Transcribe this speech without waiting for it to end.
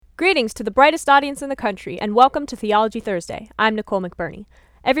Greetings to the brightest audience in the country, and welcome to Theology Thursday. I'm Nicole McBurney.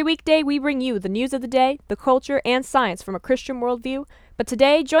 Every weekday, we bring you the news of the day, the culture, and science from a Christian worldview. But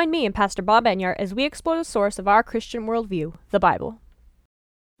today, join me and Pastor Bob Enyart as we explore the source of our Christian worldview, the Bible.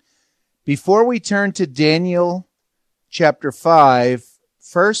 Before we turn to Daniel chapter 5,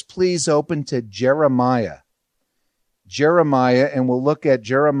 first please open to Jeremiah. And we'll look at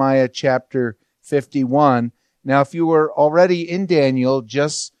Jeremiah chapter 51. Now, if you were already in Daniel,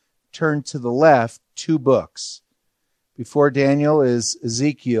 just turn to the left 2 books. Before Daniel is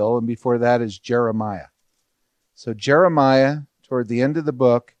Ezekiel, and before that is Jeremiah. So Jeremiah, toward the end of the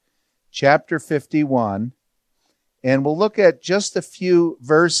book, chapter 51, and we'll look at just a few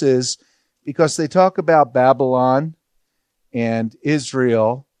verses because they talk about Babylon and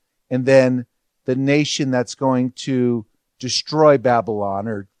Israel, and then the nation that's going to destroy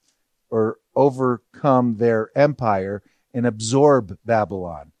Babylon or overcome their empire and absorb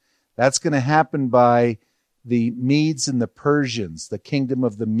Babylon. That's going to happen by the Medes and the Persians, the kingdom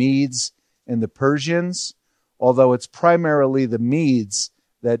of the Medes and the Persians, although it's primarily the Medes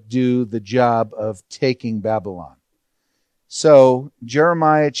that do the job of taking Babylon. So,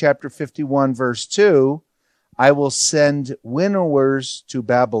 Jeremiah chapter 51, verse 2, I will send winnowers to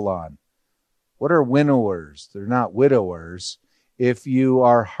Babylon. What are winnowers? They're not widowers. If you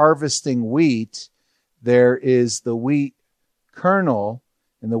are harvesting wheat, there is the wheat kernel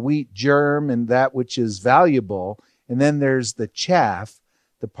and the wheat germ and that which is valuable. And then there's the chaff,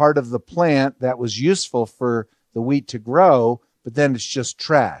 the part of the plant that was useful for the wheat to grow, but then it's just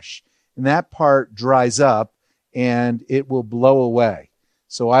trash. And that part dries up and it will blow away.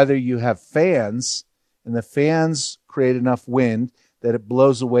 So either you have fans, and the fans create enough wind that it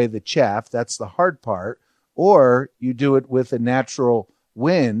blows away the chaff. That's the hard part. Or you do it with a natural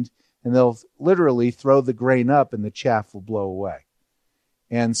wind, and they'll literally throw the grain up and the chaff will blow away.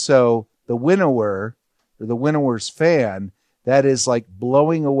 And so the winnower, or the winnower's fan, that is like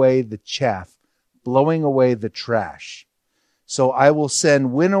blowing away the chaff, blowing away the trash. So I will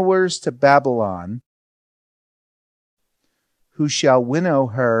send winnowers to Babylon, who shall winnow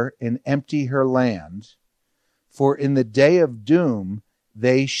her and empty her land, for in the day of doom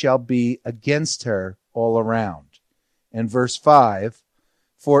they shall be against her all around. And verse 5,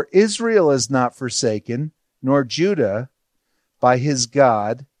 for Israel is not forsaken, nor Judah by his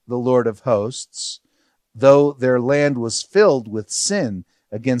God, the Lord of hosts, though their land was filled with sin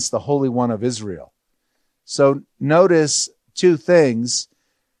against the Holy One of Israel. So notice 2 things.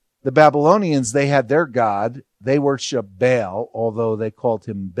 The Babylonians, they had their God. They worshiped Baal, although they called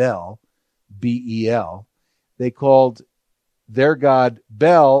him Bel, B-E-L. They called their God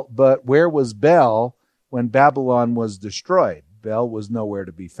Bel, but where was Bel when Babylon was destroyed? Bel was nowhere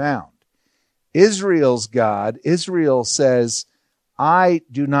to be found. Israel's God, Israel says, I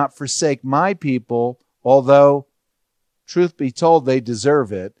do not forsake my people, although, truth be told, they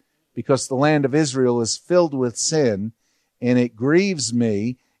deserve it, because the land of Israel is filled with sin, and it grieves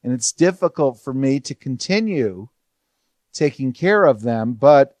me, and it's difficult for me to continue taking care of them,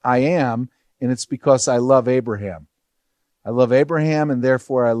 but I am, and it's because I love Abraham. I love Abraham, and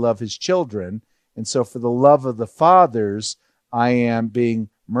therefore I love his children, and so for the love of the fathers, I am being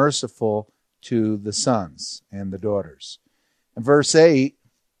merciful to the sons and the daughters. And verse 8,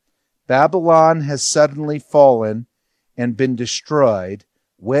 Babylon has suddenly fallen and been destroyed.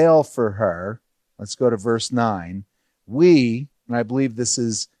 Wail for her. Let's go to verse 9. We, and I believe this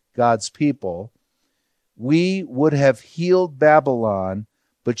is God's people, we would have healed Babylon,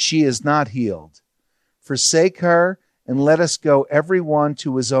 but she is not healed. Forsake her and let us go every one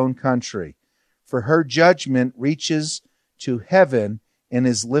to his own country. For her judgment reaches to heaven and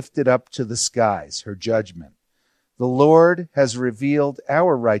is lifted up to the skies, her judgment. The Lord has revealed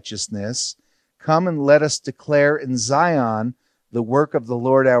our righteousness. Come and let us declare in Zion the work of the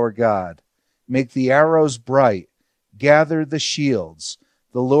Lord our God. Make the arrows bright. Gather the shields.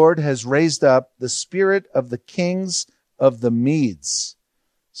 The Lord has raised up the spirit of the kings of the Medes.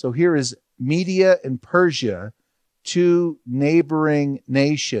 So here is Media and Persia, 2 neighboring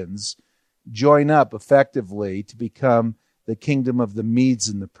nations, join up effectively to become the kingdom of the Medes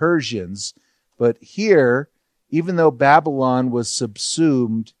and the Persians. But here, even though Babylon was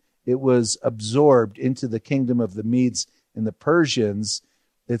subsumed, it was absorbed into the kingdom of the Medes and the Persians.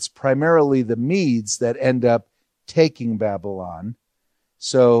 It's primarily the Medes that end up taking Babylon.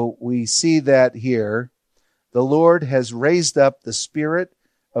 So we see that here. The Lord has raised up the spirit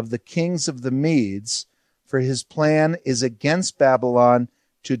of the kings of the Medes, for his plan is against Babylon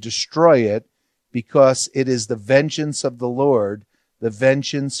to destroy it, because it is the vengeance of the Lord, the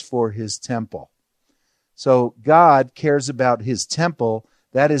vengeance for his temple. So God cares about his temple,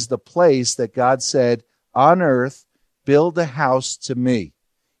 That is the place that God said, on earth, build a house to me.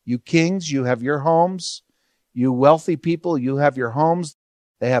 You kings, you have your homes. You wealthy people, you have your homes.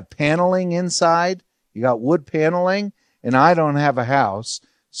 They have paneling inside. You got wood paneling, and I don't have a house.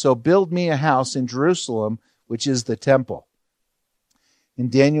 So build me a house in Jerusalem, which is the temple. In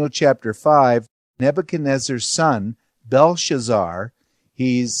Daniel chapter 5, Nebuchadnezzar's son, Belshazzar,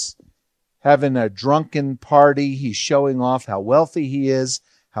 he's having a drunken party. He's showing off how wealthy he is,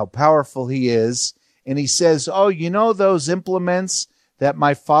 how powerful he is. And he says, oh, you know those implements that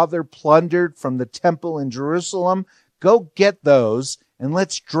my father plundered from the temple in Jerusalem? Go get those and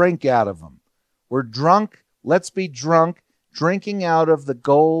let's drink out of them. We're drunk. Let's be drunk, drinking out of the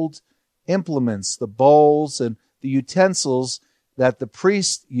gold implements, the bowls and the utensils that the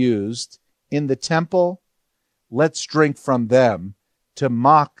priests used in the temple. Let's drink from them to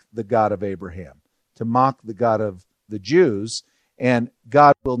mock the God of Abraham, to mock the God of the Jews, and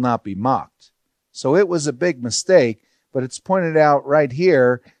God will not be mocked. So it was a big mistake, but it's pointed out right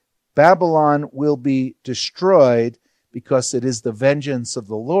here, Babylon will be destroyed because it is the vengeance of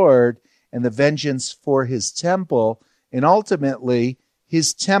the Lord and the vengeance for his temple. And ultimately,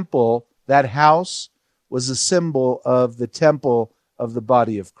 his temple, that house, was a symbol of the temple of the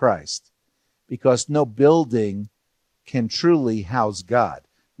body of Christ. Because no building can truly house God.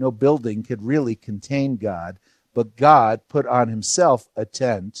 No building could really contain God. But God put on himself a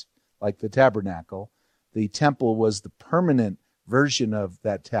tent, like the tabernacle. The temple was the permanent version of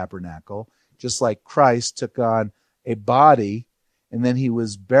that tabernacle, just like Christ took on a body, and then he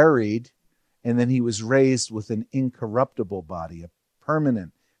was buried, and then he was raised with an incorruptible body, a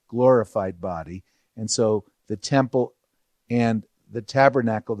permanent, glorified body. And so the temple and the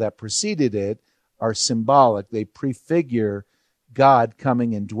tabernacle that preceded it are symbolic. They prefigure God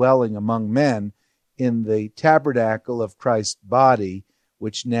coming and dwelling among men in the tabernacle of Christ's body,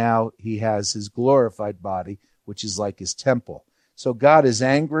 which now he has his glorified body, which is like his temple. So God is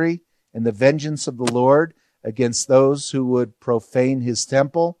angry, and the vengeance of the Lord against those who would profane his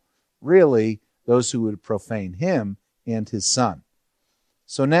temple, really those who would profane him and his son.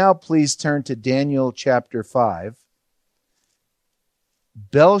 So now please turn to Daniel chapter 5.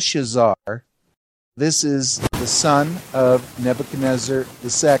 Belshazzar, this is the son of Nebuchadnezzar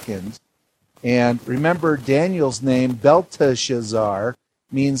II. And remember, Daniel's name, Belteshazzar,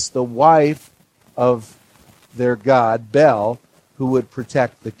 means the wife of their god, Bel, who would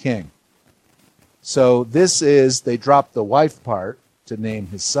protect the king. So this is, they dropped the wife part to name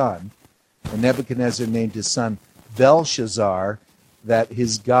his son. And Nebuchadnezzar named his son Belshazzar, that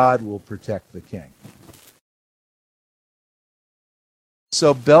his God will protect the king.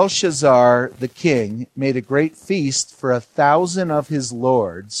 So Belshazzar the king made a great feast for 1,000 of his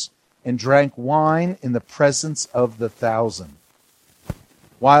lords and drank wine in the presence of the 1,000.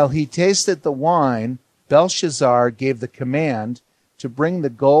 While he tasted the wine, Belshazzar gave the command to bring the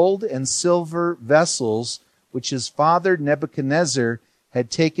gold and silver vessels which his father Nebuchadnezzar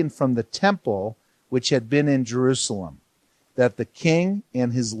had taken from the temple which had been in Jerusalem, that the king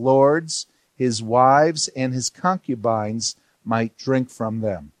and his lords, his wives, and his concubines might drink from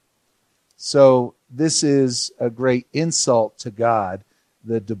them. So this is a great insult to God.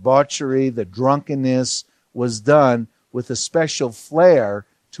 The debauchery, the drunkenness was done with a special flair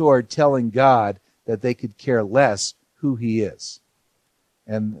toward telling God that they could care less who he is.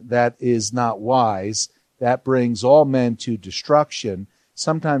 And that is not wise. That brings all men to destruction,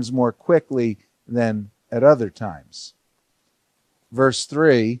 sometimes more quickly than at other times. Verse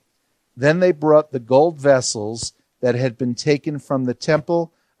 3, then they brought the gold vessels that had been taken from the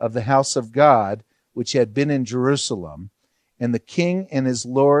temple of the house of God, which had been in Jerusalem, and the king and his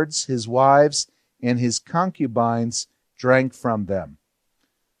lords, his wives, and his concubines drank from them.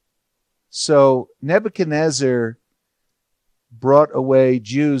 So Nebuchadnezzar brought away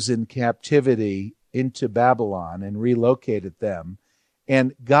Jews in captivity into Babylon and relocated them.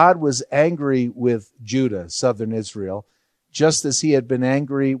 And God was angry with Judah, southern Israel, just as he had been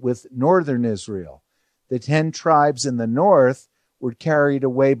angry with northern Israel. The 10 tribes in the north were carried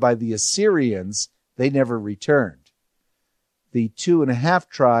away by the Assyrians. They never returned. The 2.5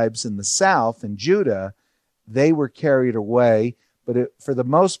 tribes in the south, in Judah, they were carried away, but for the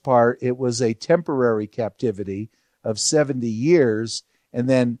most part, it was a temporary captivity of 70 years, and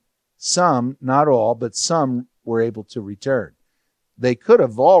then some, not all, but some were able to return. They could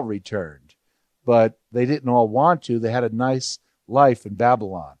have all returned, but they didn't all want to. They had a nice life in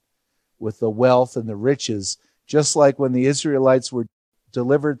Babylon with the wealth and the riches, just like when the Israelites were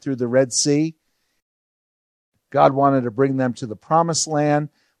delivered through the Red Sea. God wanted to bring them to the promised land,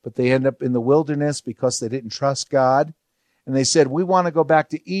 but they end up in the wilderness because they didn't trust God. And they said, we want to go back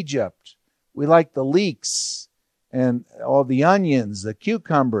to Egypt. We like the leeks and all the onions, the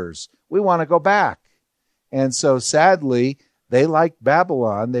cucumbers. We want to go back. And so sadly, they liked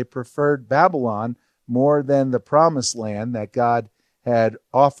Babylon. They preferred Babylon more than the promised land that God had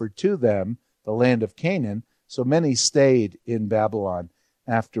offered to them, the land of Canaan. So many stayed in Babylon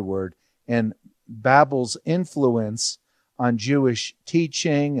afterward. And Babel's influence on Jewish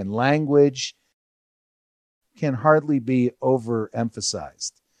teaching and language can hardly be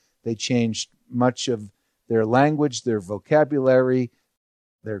overemphasized. They changed much of their language, their vocabulary,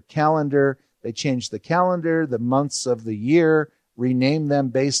 their calendar. They changed the calendar, the months of the year, renamed them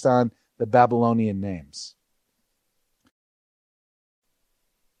based on the Babylonian names.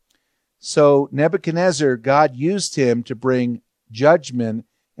 So Nebuchadnezzar, God used him to bring judgment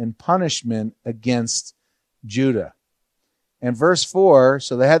and punishment against Judah. And verse 4,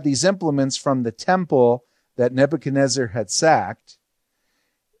 so they had these implements from the temple that Nebuchadnezzar had sacked.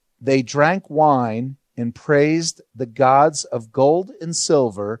 They drank wine and praised the gods of gold and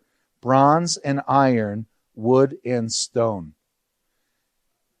silver, bronze and iron, wood and stone.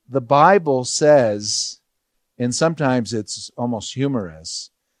 The Bible says, and sometimes it's almost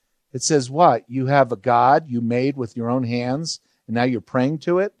humorous, it says what? You have a God you made with your own hands, and now you're praying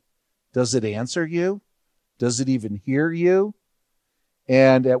to it? Does it answer you? Does it even hear you?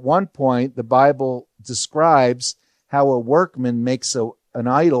 And at one point, the Bible describes how a workman makes an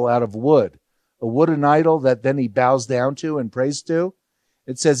idol out of wood, a wooden idol that then he bows down to and prays to.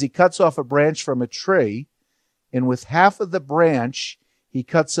 It says he cuts off a branch from a tree, and with half of the branch, he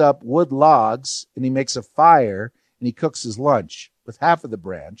cuts up wood logs, and he makes a fire, and he cooks his lunch with half of the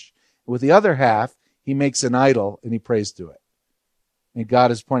branch. With the other half, he makes an idol, and he prays to it. And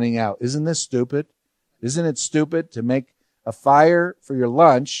God is pointing out, isn't this stupid? Isn't it stupid to make a fire for your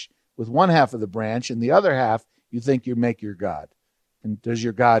lunch with one half of the branch, and the other half you think you make your God? And does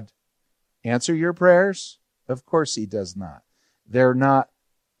your God answer your prayers? Of course he does not. They're not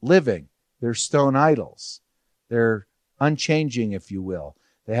living. They're stone idols. They're unchanging, if you will.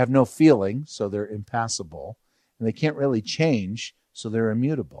 They have no feeling, so they're impassible. And they can't really change, so they're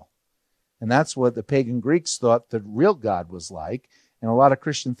immutable. And that's what the pagan Greeks thought the real God was like. And a lot of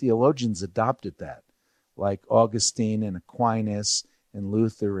Christian theologians adopted that, like Augustine and Aquinas and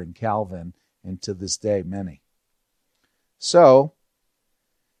Luther and Calvin, and to this day, many. So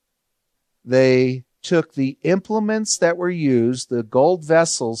they took the implements that were used, the gold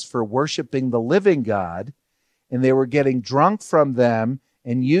vessels for worshiping the living God, and they were getting drunk from them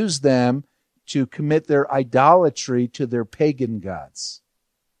and used them to commit their idolatry to their pagan gods.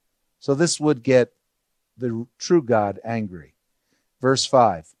 So this would get the true God angry. Verse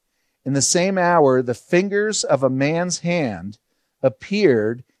 5, in the same hour, the fingers of a man's hand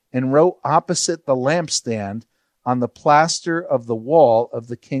appeared and wrote opposite the lampstand on the plaster of the wall of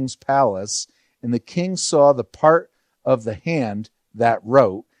the king's palace. And the king saw the part of the hand that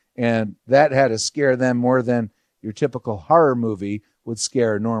wrote, and that had to scare them more than your typical horror movie would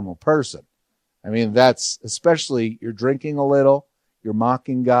scare a normal person. I mean, that's especially you're drinking a little, you're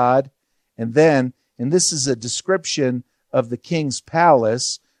mocking God. And then, and this is a description of the king's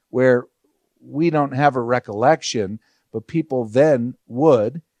palace where we don't have a recollection, but people then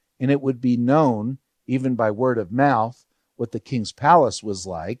would, and it would be known even by word of mouth what the king's palace was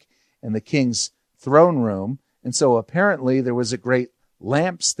like and the king's throne room. And so apparently there was a great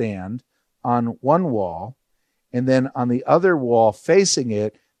lampstand on one wall, and then on the other wall facing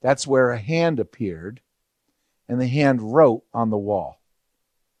it, that's where a hand appeared, and the hand wrote on the wall.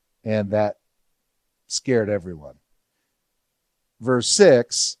 And that scared everyone. Verse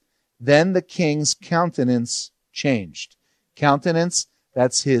 6, then the king's countenance changed. Countenance,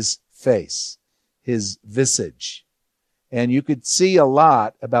 that's his face, his visage. And you could see a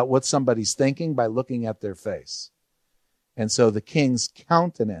lot about what somebody's thinking by looking at their face. And so the king's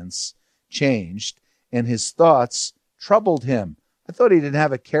countenance changed, and his thoughts troubled him. I thought he didn't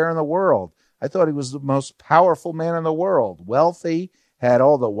have a care in the world. I thought he was the most powerful man in the world, wealthy, had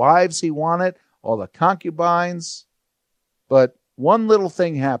all the wives he wanted, all the concubines. But one little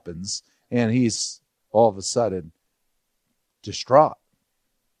thing happens, and he's all of a sudden distraught.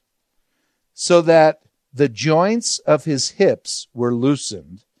 So that the joints of his hips were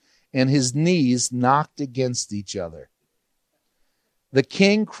loosened, and his knees knocked against each other. The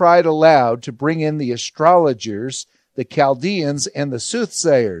king cried aloud to bring in the astrologers, the Chaldeans, and the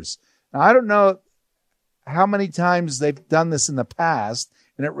soothsayers. Now, I don't know how many times they've done this in the past,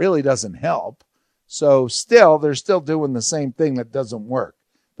 and it really doesn't help. So still, they're still doing the same thing that doesn't work.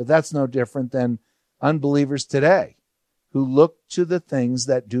 But that's no different than unbelievers today who look to the things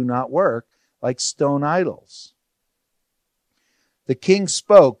that do not work, like stone idols. The king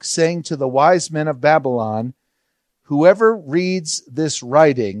spoke, saying to the wise men of Babylon, whoever reads this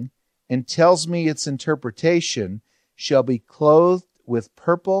writing and tells me its interpretation shall be clothed with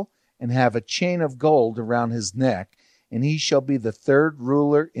purple and have a chain of gold around his neck, and he shall be the third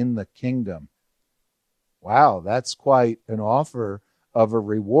ruler in the kingdom. Wow, that's quite an offer of a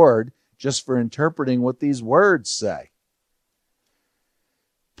reward just for interpreting what these words say.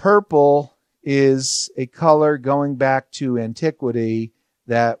 Purple is a color going back to antiquity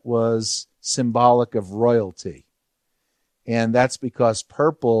that was symbolic of royalty. And that's because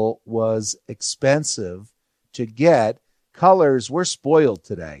purple was expensive to get. Colors, we're spoiled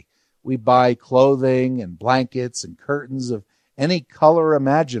today. We buy clothing and blankets and curtains of any color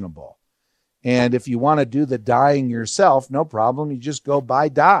imaginable. And if you want to do the dyeing yourself, no problem. You just go buy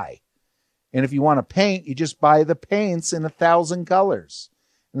dye. And if you want to paint, you just buy the paints in 1,000 colors.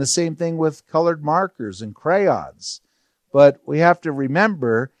 And the same thing with colored markers and crayons. But we have to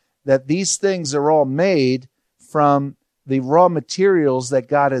remember that these things are all made from the raw materials that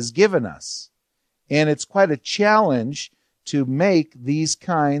God has given us. And it's quite a challenge to make these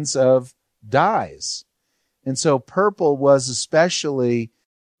kinds of dyes. And so purple was especially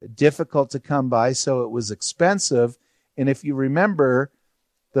difficult to come by, so it was expensive. And if you remember,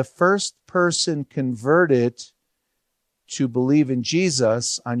 the first person converted to believe in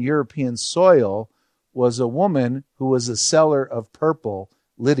Jesus on European soil was a woman who was a seller of purple,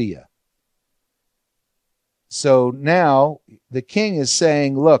 Lydia. So now the king is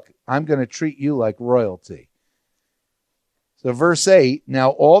saying, look, I'm going to treat you like royalty. So verse 8,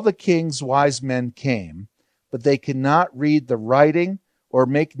 now all the king's wise men came, but they could not read the writing or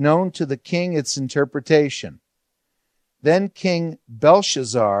make known to the king its interpretation. Then King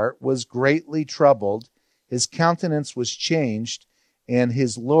Belshazzar was greatly troubled, his countenance was changed, and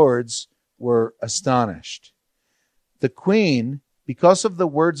his lords were astonished. The queen, because of the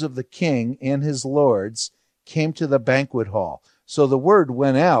words of the king and his lords, came to the banquet hall. So the word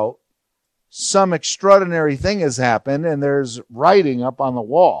went out, some extraordinary thing has happened, and there's writing up on the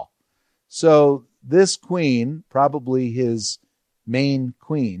wall. So this queen, probably his main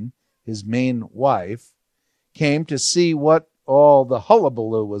queen, his main wife, came to see what all the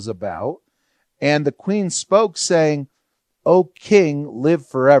hullabaloo was about. And the queen spoke, saying, O king, live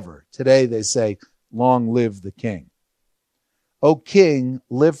forever. Today they say, long live the king. O king,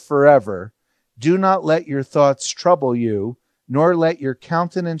 live forever. Do not let your thoughts trouble you, nor let your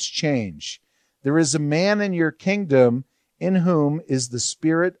countenance change. There is a man in your kingdom in whom is the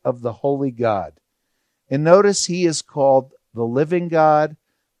Spirit of the holy God. And notice he is called the living God,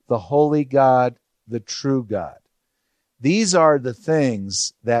 the holy God, the true God. These are the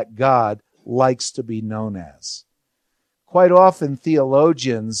things that God likes to be known as. Quite often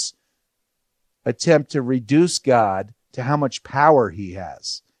theologians attempt to reduce God to how much power he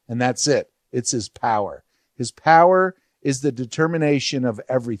has. And that's it. It's his power. His power is the determination of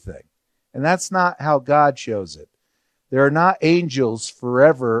everything. And that's not how God shows it. There are not angels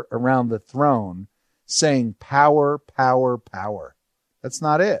forever around the throne saying power, power, power. That's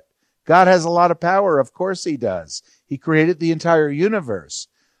not it. God has a lot of power. Of course he does. He created the entire universe.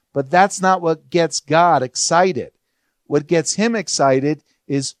 But that's not what gets God excited. What gets him excited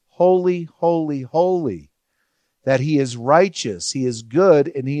is holy, holy, holy. That he is righteous, he is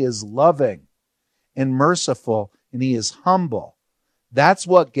good, and he is loving and merciful, and he is humble. That's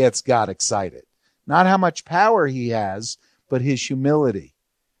what gets God excited. Not how much power he has, but his humility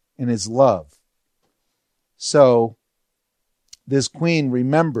and his love. So this queen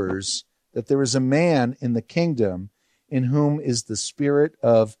remembers that there is a man in the kingdom in whom is the Spirit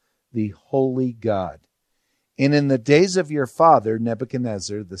of the holy God. And in the days of your father,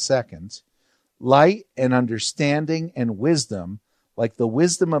 Nebuchadnezzar II, light and understanding and wisdom, like the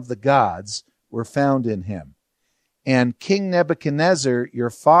wisdom of the gods, were found in him. And King Nebuchadnezzar, your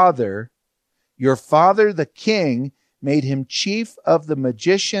father the king, made him chief of the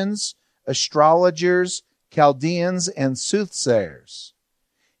magicians, astrologers, Chaldeans, and soothsayers,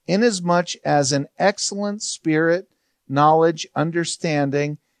 inasmuch as an excellent spirit, knowledge,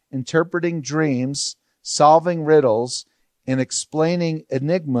 understanding, interpreting dreams, solving riddles, and explaining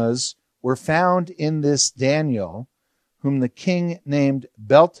enigmas were found in this Daniel, whom the king named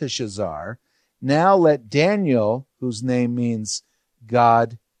Belteshazzar. Now let Daniel, whose name means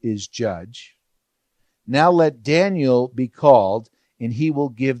God is judge, now let Daniel be called, and he will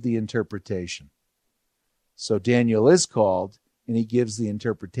give the interpretation. So Daniel is called, and he gives the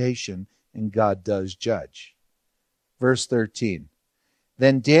interpretation, and God does judge. Verse 13.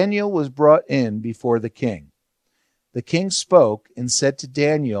 Then Daniel was brought in before the king. The king spoke and said to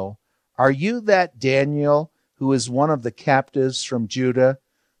Daniel, Are you that Daniel who is one of the captives from Judah,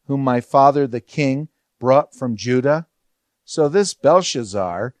 whom my father the king brought from Judah? So this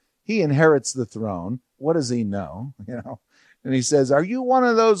Belshazzar, he inherits the throne. What does he know? And he says, are you one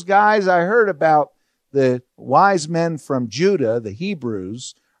of those guys I heard about, the wise men from Judah, the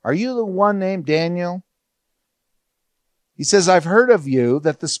Hebrews? Are you the one named Daniel? He says, I've heard of you,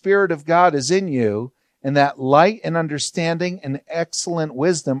 that the Spirit of God is in you, and that light and understanding and excellent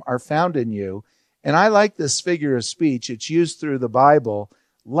wisdom are found in you. And I like this figure of speech. It's used through the Bible.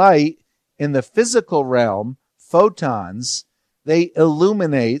 Light in the physical realm, photons, they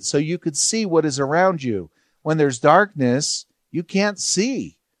illuminate so you could see what is around you. When there's darkness, you can't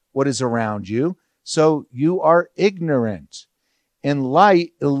see what is around you, so you are ignorant. And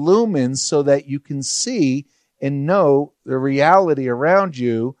light illumines so that you can see and know the reality around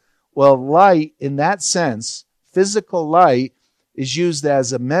you. Well, light, in that sense, physical light, is used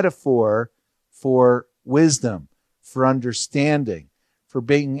as a metaphor for wisdom, for understanding, for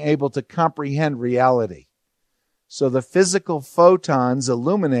being able to comprehend reality. So the physical photons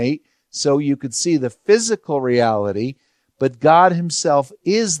illuminate so you could see the physical reality, but God himself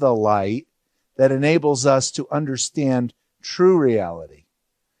is the light that enables us to understand true reality,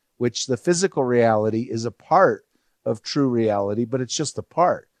 which the physical reality is a part of true reality, but it's just a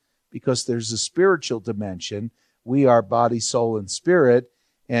part, because there's a spiritual dimension. We are body, soul, and spirit,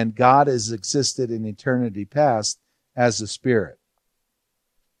 and God has existed in eternity past as a spirit.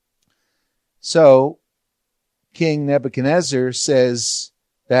 So King Nebuchadnezzar says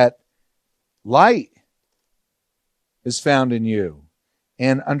that light is found in you,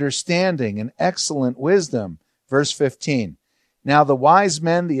 and understanding and excellent wisdom. Verse 15. Now the wise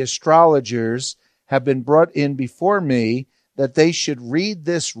men, the astrologers, have been brought in before me, that they should read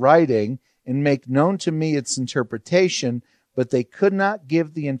this writing and make known to me its interpretation, but they could not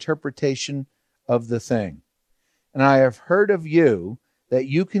give the interpretation of the thing. And I have heard of you that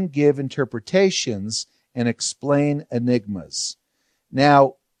you can give interpretations and explain enigmas.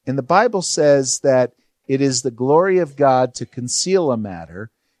 Now, and the Bible says that it is the glory of God to conceal a matter,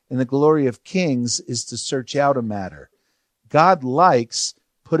 and the glory of kings is to search out a matter. God likes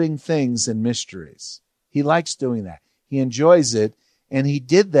putting things in mysteries. He likes doing that. He enjoys it, and he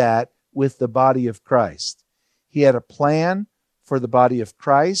did that with the body of Christ. He had a plan for the body of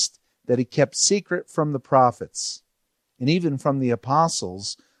Christ that he kept secret from the prophets and even from the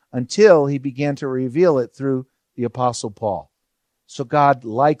apostles until he began to reveal it through the Apostle Paul. So God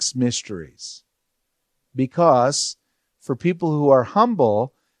likes mysteries, because for people who are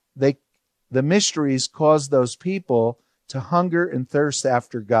humble, the mysteries cause those people to hunger and thirst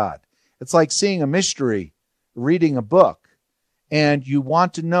after God. It's like seeing a mystery, reading a book, and you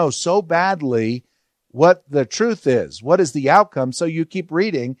want to know so badly what the truth is, what is the outcome, so you keep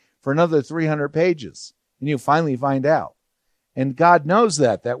reading for another 300 pages, and you finally find out. And God knows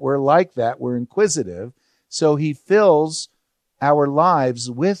that we're like that, we're inquisitive, so he fills our lives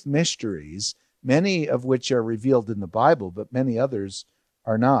with mysteries, many of which are revealed in the Bible, but many others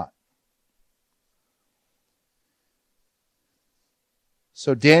are not.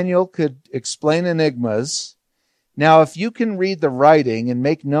 So Daniel could explain enigmas. Now, if you can read the writing and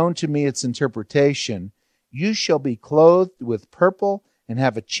make known to me its interpretation, you shall be clothed with purple and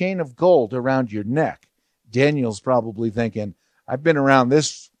have a chain of gold around your neck. Daniel's probably thinking, I've been around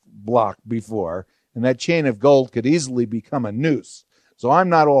this block before, and that chain of gold could easily become a noose. So I'm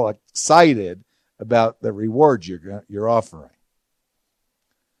not all excited about the reward you're offering.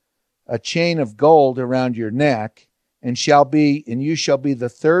 A chain of gold around your neck, and you shall be the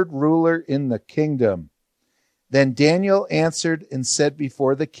third ruler in the kingdom. Then Daniel answered and said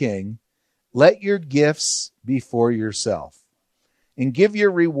before the king, let your gifts be for yourself, and give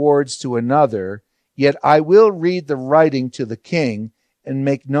your rewards to another, yet I will read the writing to the king and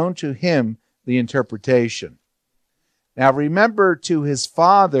make known to him the interpretation. Now remember, to his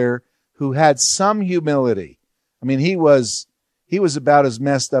father, who had some humility. I mean, he was about as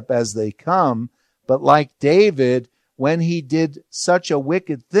messed up as they come, but like David, when he did such a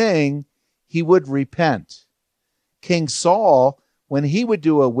wicked thing, he would repent. King Saul, when he would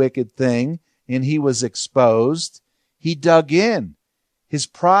do a wicked thing and he was exposed, he dug in. His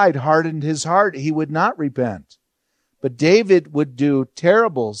pride hardened his heart. He would not repent. But David would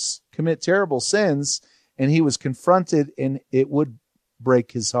commit terrible sins, and he was confronted, and it would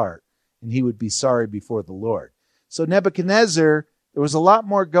break his heart, and he would be sorry before the Lord. So Nebuchadnezzar, there was a lot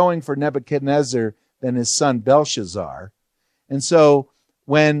more going for Nebuchadnezzar than his son Belshazzar. And so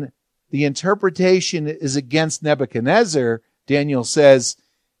when the interpretation is against Nebuchadnezzar, Daniel says,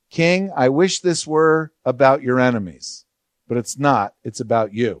 King, I wish this were about your enemies, but it's not. It's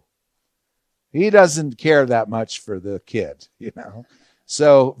about you. He doesn't care that much for the kid, you know.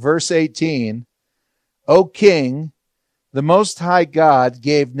 So, verse 18, O king, the Most High God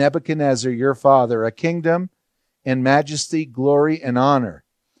gave Nebuchadnezzar your father a kingdom and majesty, glory, and honor.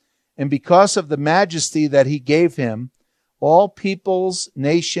 And because of the majesty that he gave him, all peoples,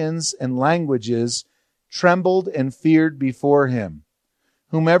 nations, and languages trembled and feared before him.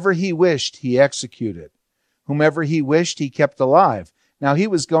 Whomever he wished, he executed. Whomever he wished, he kept alive. Now he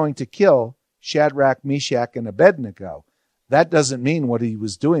was going to kill Shadrach, Meshach, and Abednego. That doesn't mean what he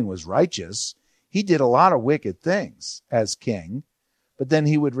was doing was righteous. He did a lot of wicked things as king, but then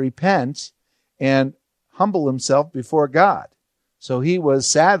he would repent and humble himself before God. So he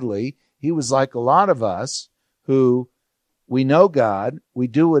was like a lot of us who we know God, we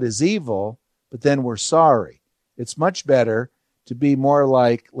do what is evil, but then we're sorry. It's much better to be more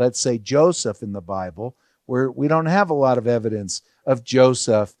like, let's say, Joseph in the Bible, where we don't have a lot of evidence of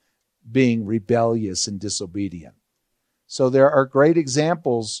Joseph being rebellious and disobedient. So there are great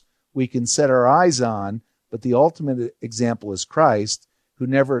examples we can set our eyes on, but the ultimate example is Christ, who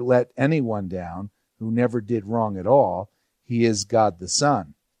never let anyone down, who never did wrong at all. He is God the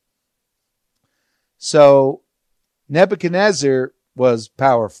Son. So Nebuchadnezzar was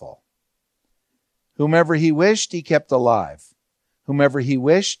powerful. Whomever he wished, he kept alive. Whomever he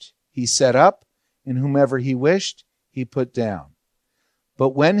wished, he set up, and whomever he wished, he put down. But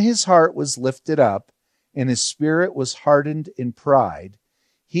when his heart was lifted up, and his spirit was hardened in pride,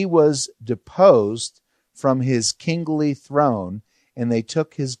 he was deposed from his kingly throne, and they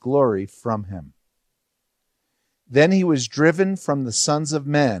took his glory from him. Then he was driven from the sons of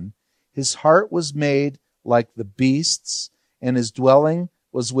men. His heart was made like the beasts, and his dwelling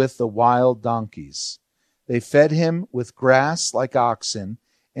was with the wild donkeys. They fed him with grass like oxen,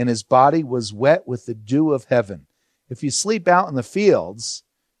 and his body was wet with the dew of heaven. If you sleep out in the fields,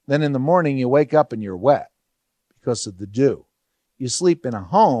 then in the morning you wake up and you're wet because of the dew. You sleep in a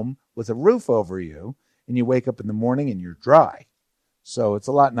home with a roof over you, and you wake up in the morning and you're dry. So it's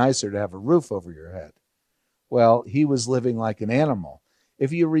a lot nicer to have a roof over your head. Well, he was living like an animal.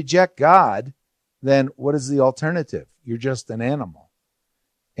 If you reject God, then what is the alternative? You're just an animal.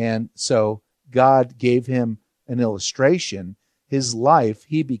 And so God gave him an illustration. His life,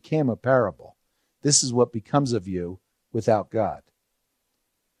 he became a parable. This is what becomes of you without God.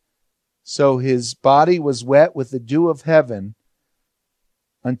 So his body was wet with the dew of heaven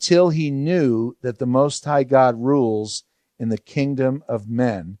until he knew that the Most High God rules in the kingdom of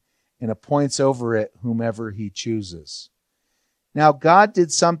men and appoints over it whomever he chooses. Now God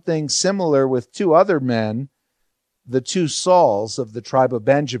did something similar with two other men, the two Sauls of the tribe of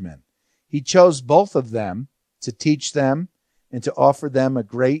Benjamin. He chose both of them to teach them and to offer them a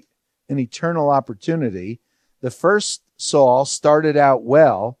great and eternal opportunity. The first Saul started out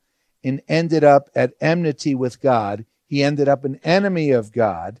well and ended up at enmity with God. He ended up an enemy of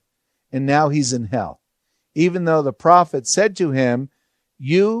God, and now he's in hell. Even though the prophet said to him,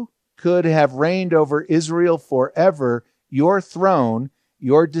 you could have reigned over Israel forever, your throne,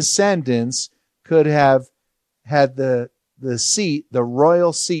 your descendants could have had the seat, the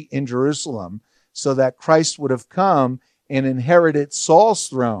royal seat in Jerusalem, so that Christ would have come and inherited Saul's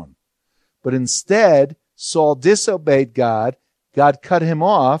throne. But instead, Saul disobeyed God. God cut him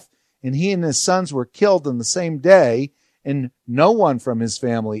off, and he and his sons were killed on the same day, and no one from his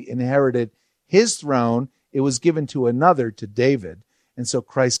family inherited his throne. It was given to another, to David. And so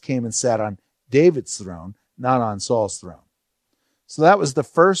Christ came and sat on David's throne, not on Saul's throne. So that was the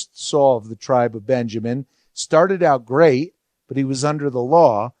first Saul of the tribe of Benjamin. Started out great, but he was under the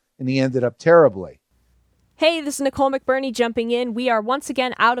law, and he ended up terribly. Hey, this is Nicole McBurney jumping in. We are once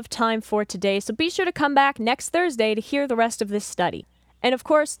again out of time for today, so be sure to come back next Thursday to hear the rest of this study. And of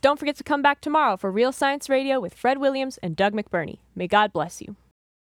course, don't forget to come back tomorrow for Real Science Radio with Fred Williams and Doug McBurney. May God bless you.